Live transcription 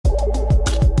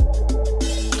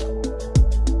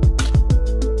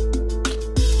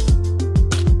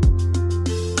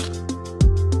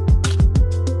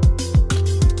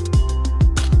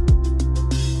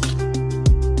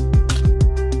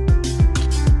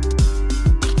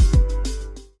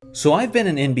So I've been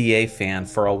an NBA fan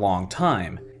for a long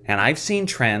time, and I've seen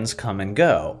trends come and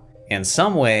go. In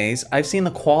some ways, I've seen the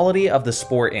quality of the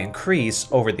sport increase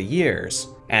over the years,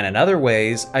 and in other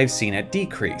ways, I've seen it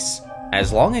decrease.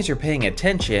 As long as you're paying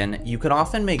attention, you can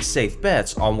often make safe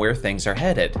bets on where things are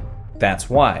headed. That's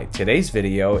why today's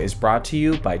video is brought to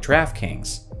you by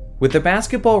DraftKings. With the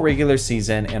basketball regular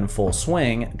season in full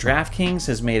swing, DraftKings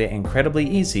has made it incredibly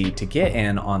easy to get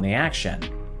in on the action.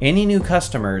 Any new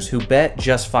customers who bet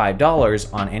just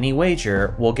 $5 on any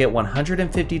wager will get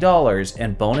 $150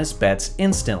 in bonus bets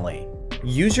instantly.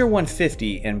 Use your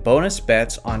 $150 in bonus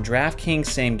bets on DraftKings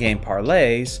same-game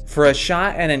parlays for a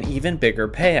shot at an even bigger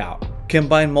payout.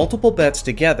 Combine multiple bets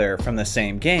together from the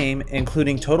same game,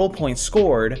 including total points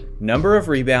scored, number of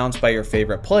rebounds by your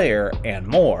favorite player, and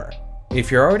more.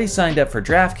 If you're already signed up for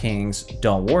DraftKings,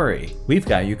 don't worry, we've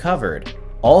got you covered.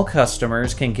 All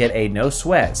customers can get a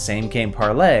no-sweat same-game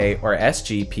parlay or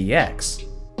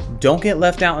SGPX. Don't get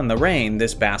left out in the rain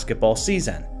this basketball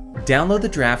season. Download the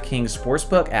DraftKings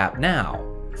Sportsbook app now.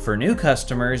 For new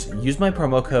customers, use my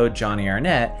promo code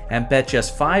JohnnyArnett and bet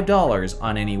just $5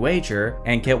 on any wager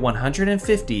and get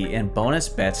 $150 in bonus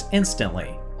bets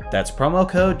instantly. That's promo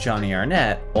code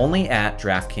JohnnyArnett only at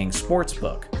DraftKings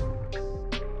Sportsbook.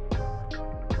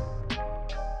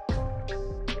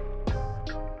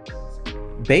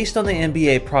 Based on the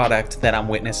NBA product that I'm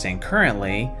witnessing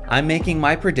currently, I'm making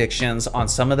my predictions on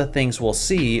some of the things we'll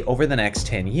see over the next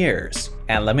 10 years.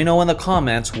 And let me know in the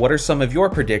comments what are some of your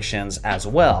predictions as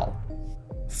well.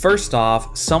 First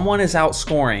off, someone is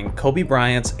outscoring Kobe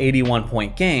Bryant's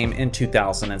 81-point game in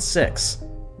 2006.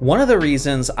 One of the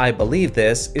reasons I believe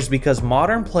this is because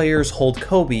modern players hold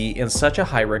Kobe in such a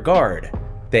high regard.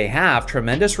 They have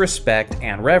tremendous respect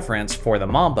and reverence for the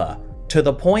Mamba, to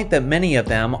the point that many of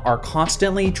them are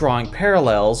constantly drawing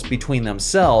parallels between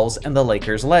themselves and the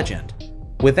Lakers legend.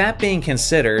 With that being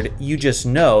considered, you just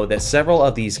know that several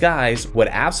of these guys would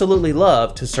absolutely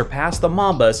love to surpass the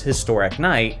Mamba's historic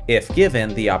night if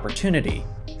given the opportunity.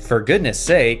 For goodness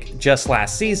sake, just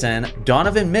last season,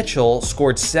 Donovan Mitchell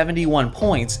scored 71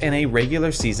 points in a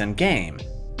regular season game.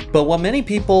 But what many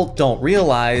people don't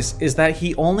realize is that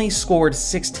he only scored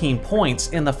 16 points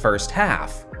in the first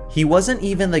half. He wasn't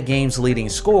even the game's leading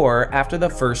scorer after the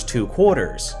first 2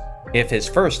 quarters. If his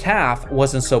first half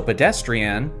wasn't so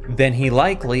pedestrian, then he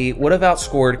likely would have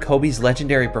outscored Kobe's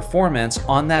legendary performance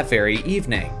on that very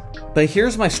evening. But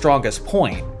here's my strongest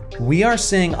point. We are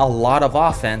seeing a lot of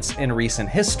offense in recent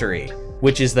history,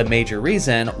 which is the major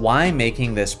reason why I'm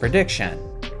making this prediction.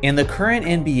 In the current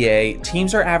NBA,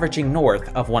 teams are averaging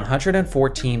north of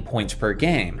 114 points per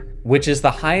game, which is the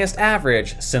highest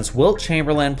average since Wilt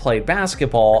Chamberlain played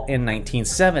basketball in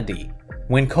 1970.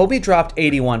 When Kobe dropped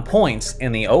 81 points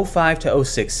in the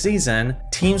 05-06 season,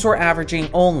 teams were averaging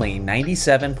only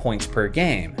 97 points per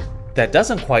game. That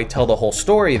doesn't quite tell the whole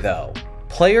story though.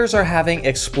 Players are having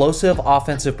explosive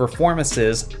offensive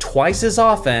performances twice as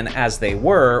often as they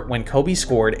were when Kobe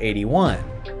scored 81.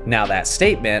 Now that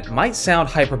statement might sound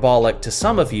hyperbolic to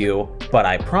some of you, but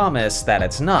I promise that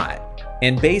it's not.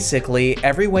 In basically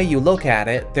every way you look at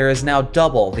it, there is now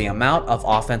double the amount of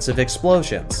offensive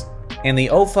explosions. In the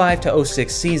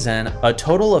 05-06 season, a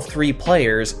total of 3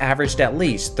 players averaged at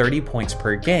least 30 points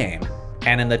per game.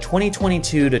 And in the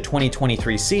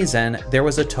 2022-2023 season, there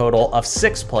was a total of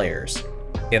 6 players.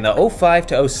 In the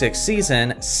 05-06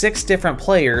 season, 6 different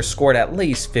players scored at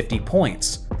least 50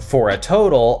 points, for a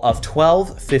total of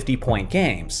 12 50-point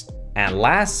games. And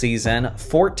last season,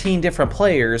 14 different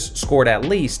players scored at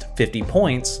least 50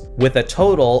 points, with a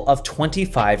total of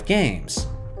 25 games.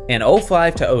 In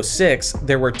 05-06,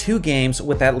 there were 2 games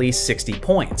with at least 60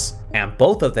 points, and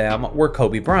both of them were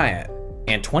Kobe Bryant.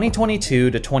 In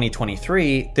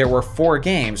 2022-2023, there were 4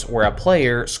 games where a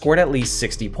player scored at least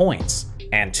 60 points,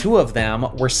 and 2 of them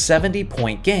were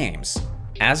 70-point games.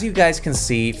 As you guys can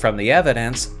see from the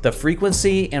evidence, the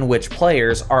frequency in which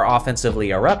players are offensively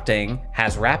erupting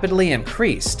has rapidly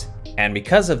increased. And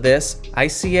because of this, I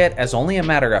see it as only a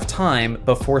matter of time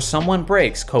before someone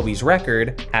breaks Kobe's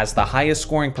record as the highest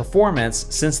scoring performance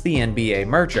since the NBA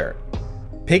merger.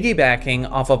 Piggybacking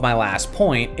off of my last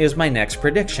point is my next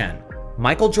prediction.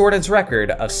 Michael Jordan's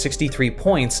record of 63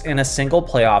 points in a single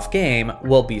playoff game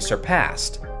will be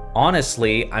surpassed.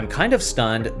 Honestly, I'm kind of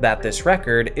stunned that this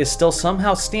record is still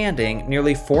somehow standing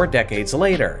nearly 4 decades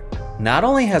later. Not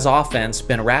only has offense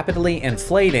been rapidly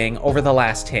inflating over the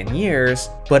last 10 years,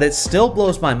 but it still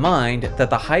blows my mind that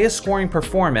the highest scoring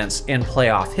performance in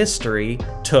playoff history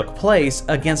took place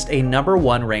against a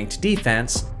 #1 ranked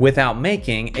defense without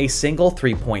making a single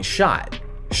 3-point shot.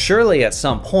 Surely at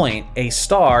some point, a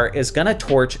star is gonna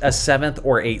torch a 7th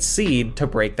or 8th seed to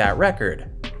break that record.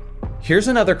 Here's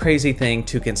another crazy thing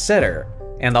to consider.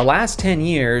 In the last 10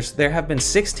 years, there have been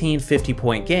 16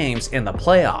 50-point games in the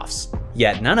playoffs,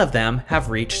 yet none of them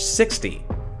have reached 60.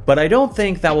 But I don't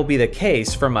think that will be the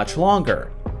case for much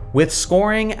longer. With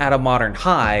scoring at a modern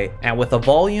high, and with the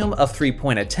volume of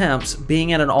 3-point attempts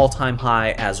being at an all-time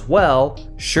high as well,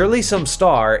 surely some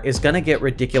star is gonna get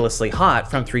ridiculously hot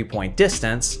from 3-point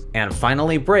distance and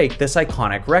finally break this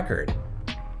iconic record.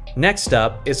 Next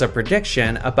up is a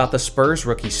prediction about the Spurs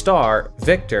rookie star,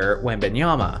 Victor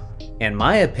Wembanyama. In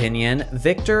my opinion,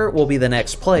 Victor will be the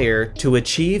next player to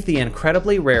achieve the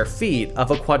incredibly rare feat of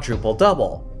a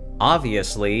quadruple-double.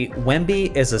 Obviously,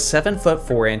 Wemby is a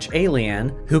 7'4" alien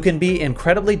who can be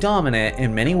incredibly dominant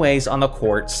in many ways on the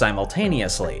court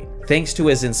simultaneously, thanks to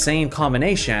his insane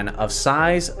combination of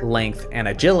size, length, and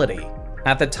agility.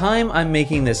 At the time I'm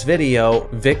making this video,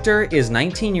 Victor is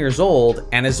 19 years old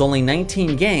and is only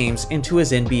 19 games into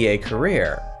his NBA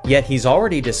career, yet he's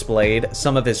already displayed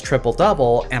some of his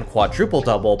triple-double and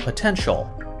quadruple-double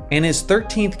potential. In his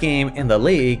 13th game in the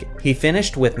league, he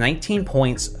finished with 19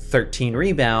 points, 13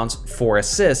 rebounds, 4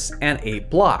 assists, and 8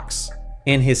 blocks.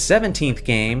 In his 17th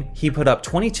game, he put up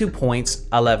 22 points,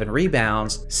 11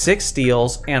 rebounds, 6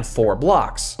 steals, and 4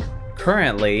 blocks.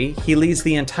 Currently, he leads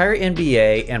the entire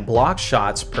NBA in block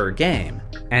shots per game,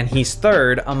 and he's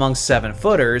third among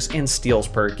 7-footers in steals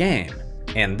per game.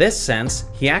 In this sense,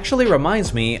 he actually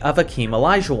reminds me of Hakeem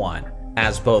Olajuwon,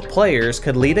 as both players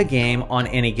could lead a game on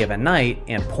any given night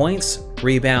in points,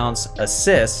 rebounds,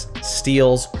 assists,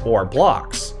 steals, or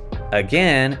blocks.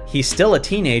 Again, he's still a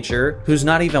teenager who's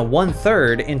not even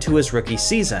 1/3 into his rookie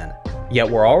season, yet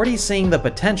we're already seeing the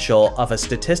potential of a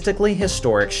statistically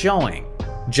historic showing.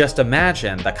 Just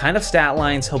imagine the kind of stat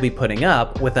lines he'll be putting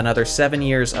up with another 7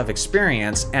 years of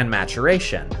experience and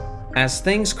maturation. As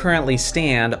things currently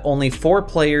stand, only 4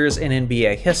 players in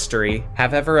NBA history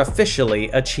have ever officially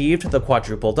achieved the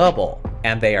quadruple-double,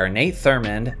 and they are Nate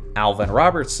Thurmond, Alvin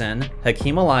Robertson,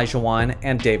 Hakeem Olajuwon,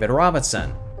 and David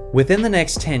Robinson. Within the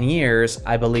next 10 years,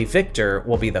 I believe Victor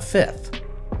will be the 5th.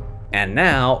 And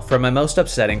now for my most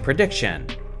upsetting prediction.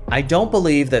 I don't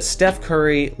believe that Steph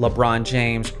Curry, LeBron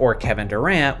James, or Kevin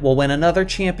Durant will win another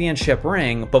championship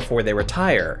ring before they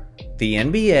retire. The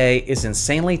NBA is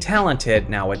insanely talented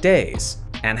nowadays,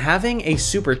 and having a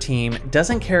super team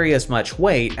doesn't carry as much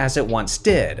weight as it once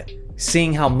did,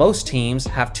 seeing how most teams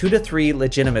have 2 to 3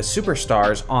 legitimate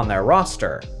superstars on their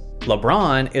roster.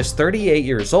 LeBron is 38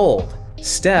 years old,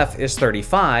 Steph is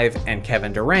 35, and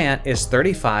Kevin Durant is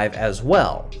 35 as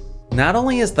well. Not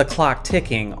only is the clock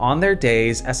ticking on their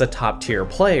days as a top-tier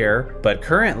player, but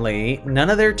currently, none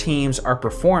of their teams are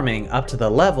performing up to the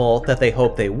level that they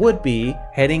hope they would be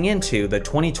heading into the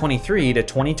 2023 to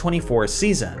 2024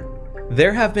 season.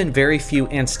 There have been very few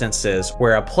instances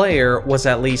where a player was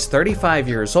at least 35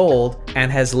 years old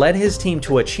and has led his team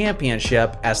to a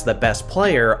championship as the best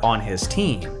player on his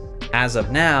team. As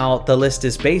of now, the list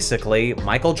is basically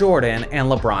Michael Jordan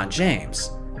and LeBron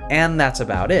James, and that's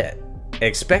about it.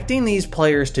 Expecting these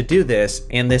players to do this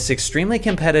in this extremely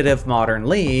competitive modern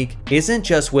league isn't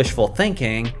just wishful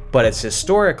thinking, but it's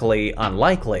historically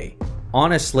unlikely.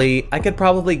 Honestly, I could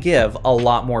probably give a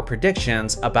lot more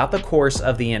predictions about the course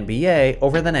of the NBA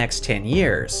over the next 10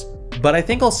 years, but I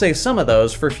think I'll save some of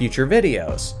those for future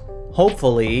videos.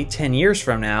 Hopefully, 10 years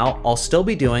from now, I'll still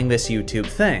be doing this YouTube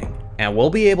thing, and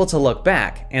we'll be able to look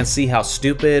back and see how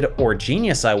stupid or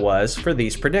genius I was for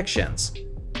these predictions.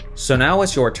 So now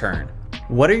it's your turn.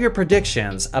 What are your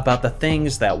predictions about the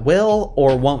things that will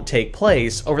or won't take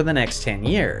place over the next 10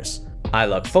 years? I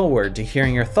look forward to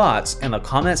hearing your thoughts in the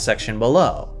comment section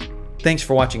below. Thanks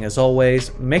for watching as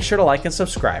always, make sure to like and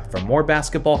subscribe for more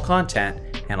basketball content,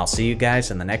 and I'll see you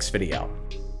guys in the next video.